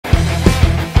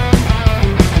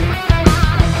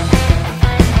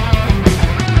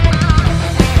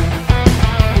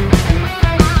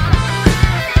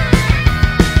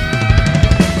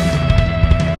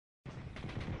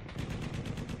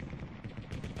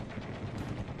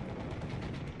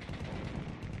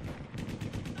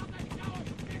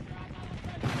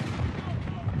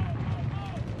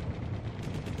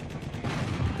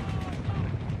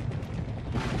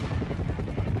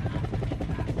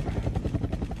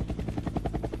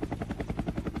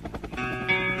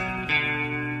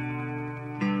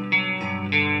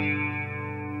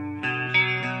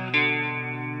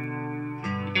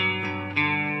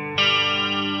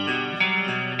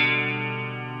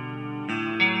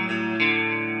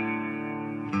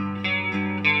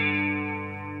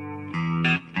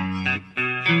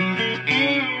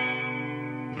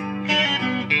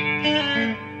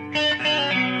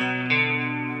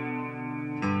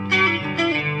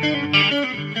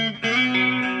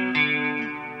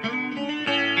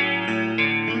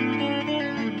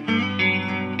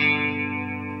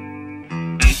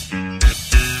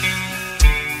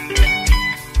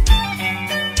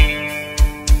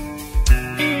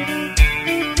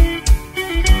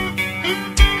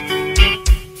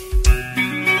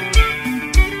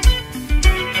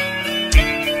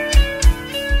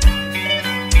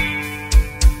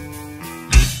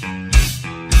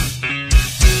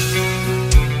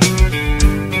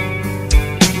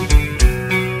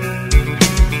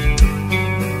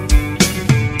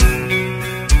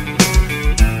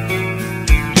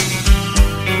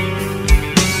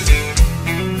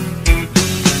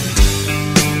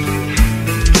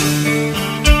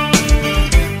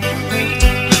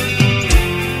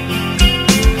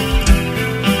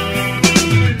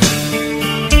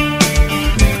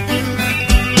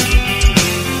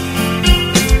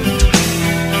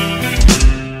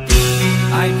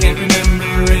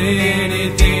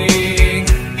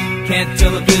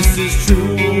tell if this is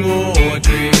true or a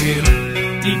dream.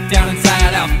 Deep down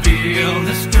inside I feel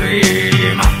the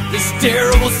scream. This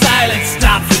terrible silence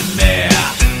stops in there.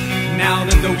 Now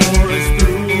that the war is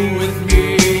through with me,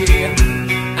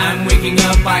 I'm waking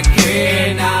up, I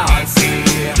cannot see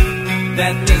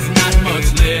that there's not much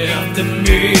left of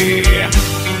me.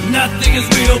 Nothing is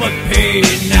real but pain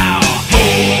now.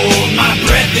 Hold my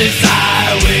breath as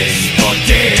I wish for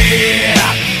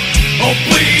death. Oh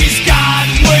please God,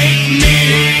 wake me.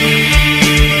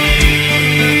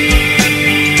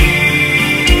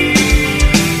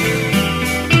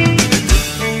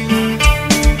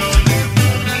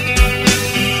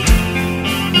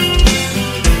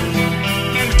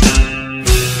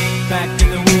 Back in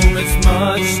the womb it's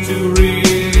much too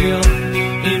real.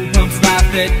 In pumps life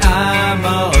that I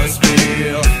must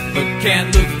feel, but can't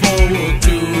look forward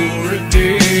to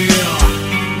reveal.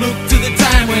 Look to the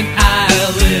time when I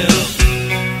live,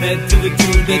 head to the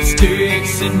tube that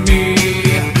sticks in me,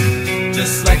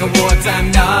 just like a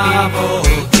wartime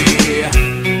novelty,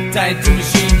 tied to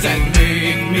machines that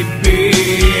make me be.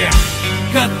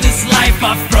 Cut this life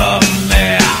off from me.